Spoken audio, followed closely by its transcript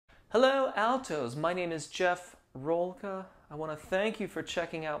Hello Altos, my name is Jeff Rolka. I want to thank you for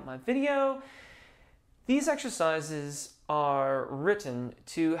checking out my video. These exercises are written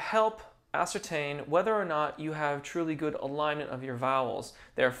to help ascertain whether or not you have truly good alignment of your vowels.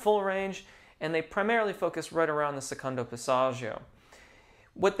 They're full range and they primarily focus right around the secondo passaggio.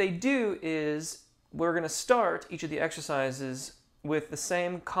 What they do is we're going to start each of the exercises with the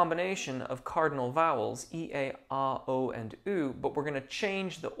same combination of cardinal vowels, E, A, O, and U, but we're going to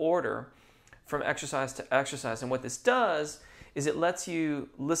change the order from exercise to exercise. And what this does is it lets you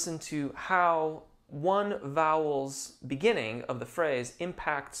listen to how one vowel's beginning of the phrase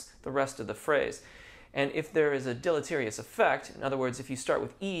impacts the rest of the phrase. And if there is a deleterious effect, in other words, if you start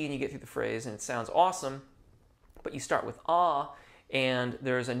with E and you get through the phrase and it sounds awesome, but you start with Ah, and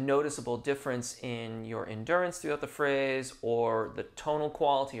there's a noticeable difference in your endurance throughout the phrase or the tonal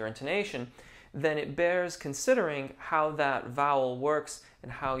quality or intonation, then it bears considering how that vowel works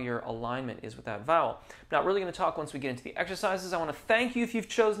and how your alignment is with that vowel. I'm not really going to talk once we get into the exercises. I want to thank you if you've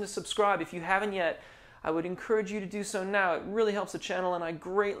chosen to subscribe. If you haven't yet, I would encourage you to do so now. It really helps the channel and I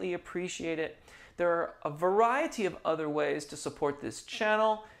greatly appreciate it. There are a variety of other ways to support this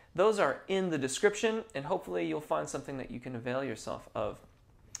channel. Those are in the description, and hopefully you'll find something that you can avail yourself of.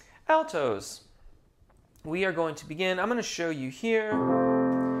 Altos. We are going to begin. I'm going to show you here.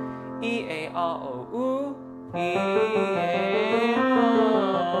 E, A, O, U. E, A,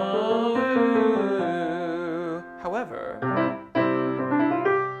 O, U. However,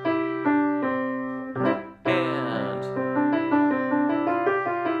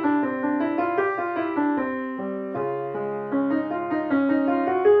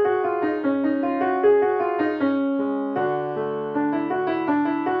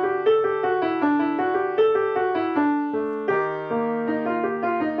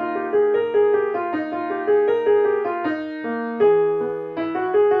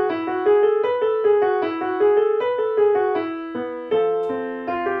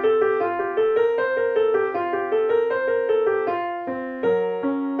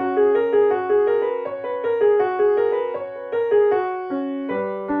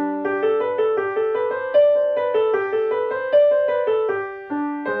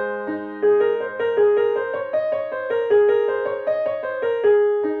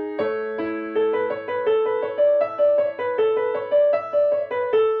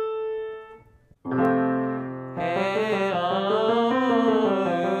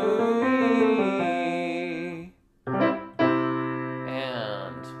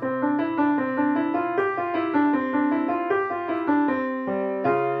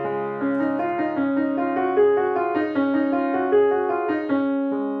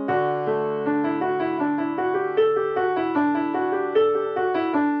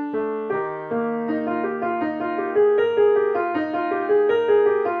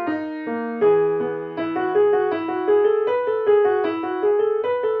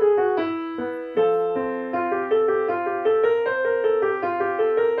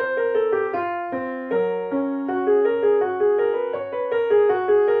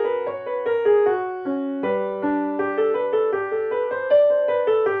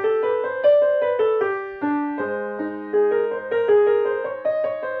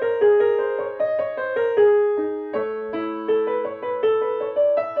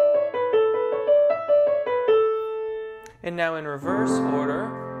 and now in reverse order.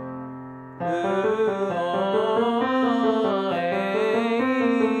 U, O, A,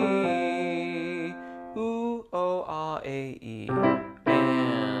 E. U, O, A, E.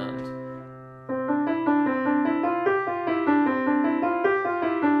 And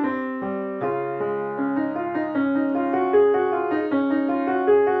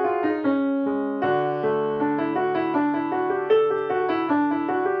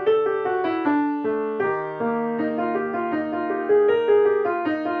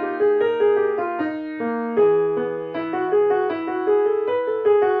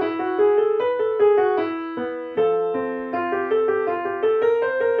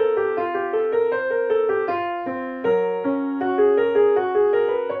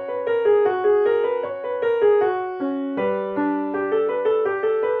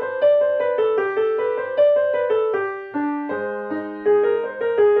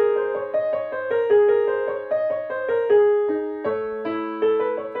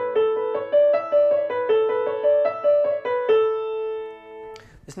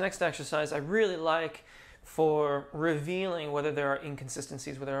this next exercise I really like for revealing whether there are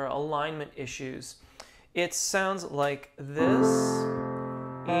inconsistencies, whether there are alignment issues. It sounds like this.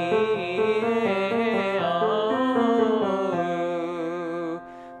 E, A, O,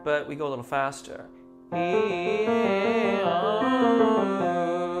 but we go a little faster. E, A, O,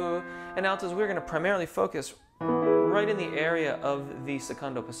 And altos, we're going to primarily focus right in the area of the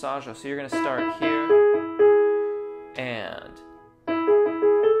secondo passaggio. So you're going to start here and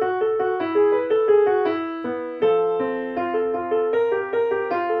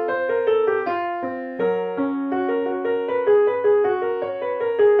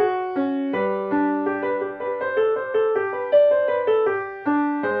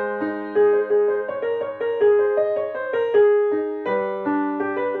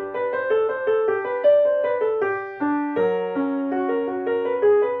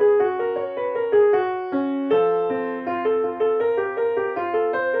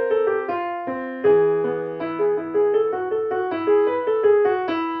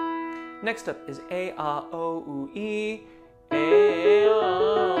next up is A, A, O, U, E. A, A,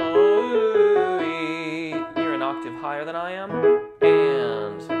 O, U, E. You're an octave higher than I am.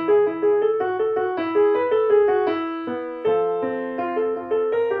 And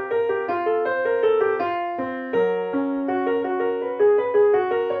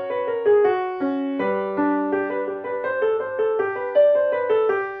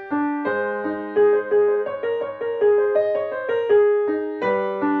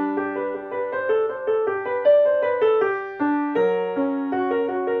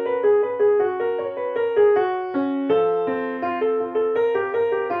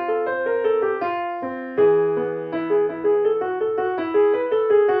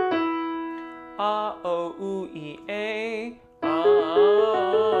A, O, U, E, A. A,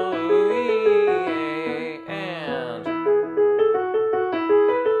 O, U, E, A. And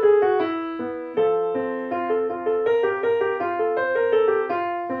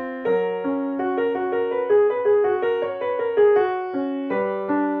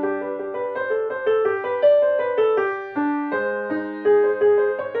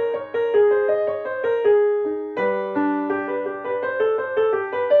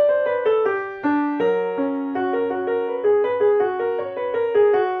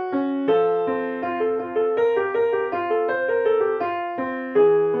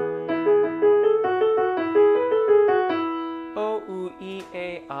O, U, E,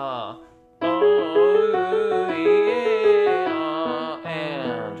 A, A. O, U, E, A, A.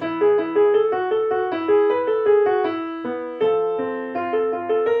 And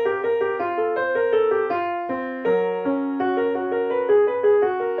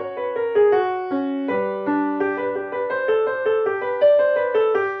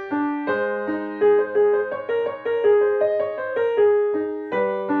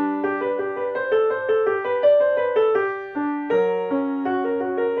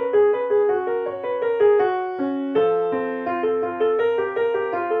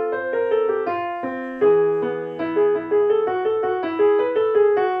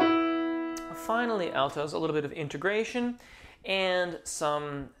finally, altos, a little bit of integration and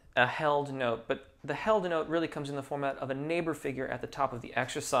a held note. But the held note really comes in the format of a neighbor figure at the top of the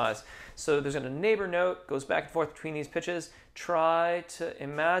exercise. So there's a neighbor note, goes back and forth between these pitches. Try to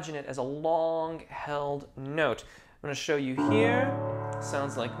imagine it as a long held note. I'm going to show you here.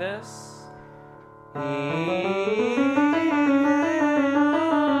 Sounds like this.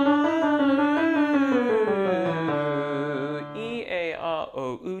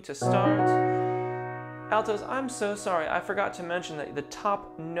 To start. Altos, I'm so sorry. I forgot to mention that the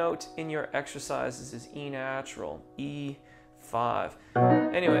top note in your exercises is E natural, E5.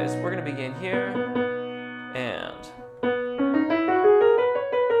 Anyways, we're going to begin here and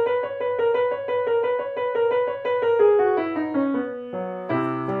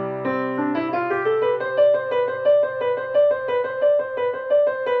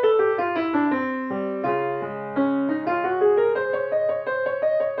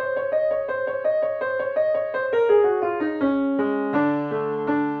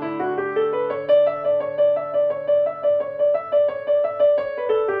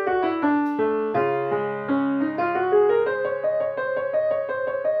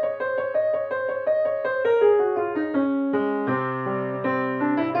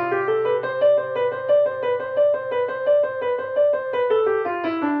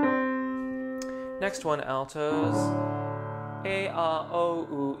next one, altos. A, A, O,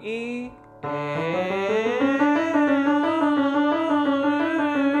 U, E.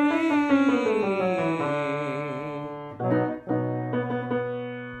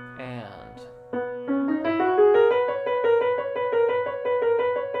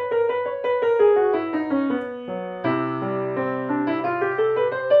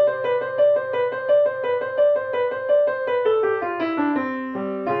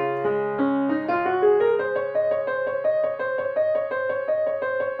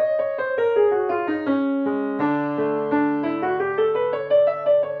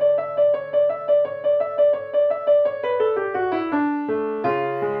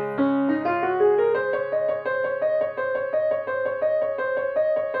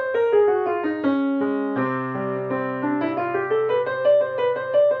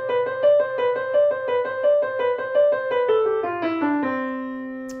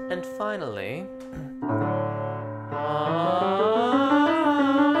 finally,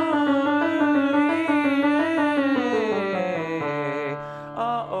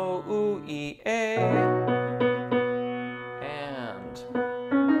 O, U, E, A, and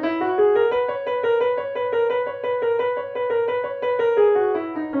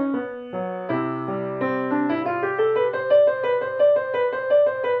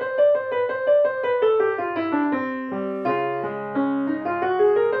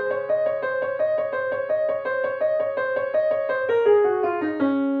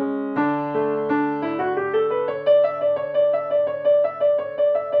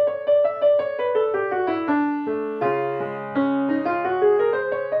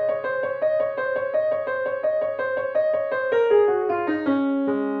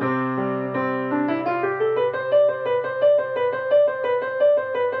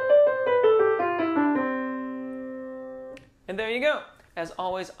And there you go. As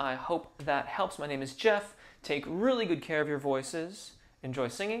always, I hope that helps. My name is Jeff. Take really good care of your voices. Enjoy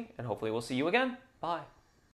singing, and hopefully we'll see you again. Bye.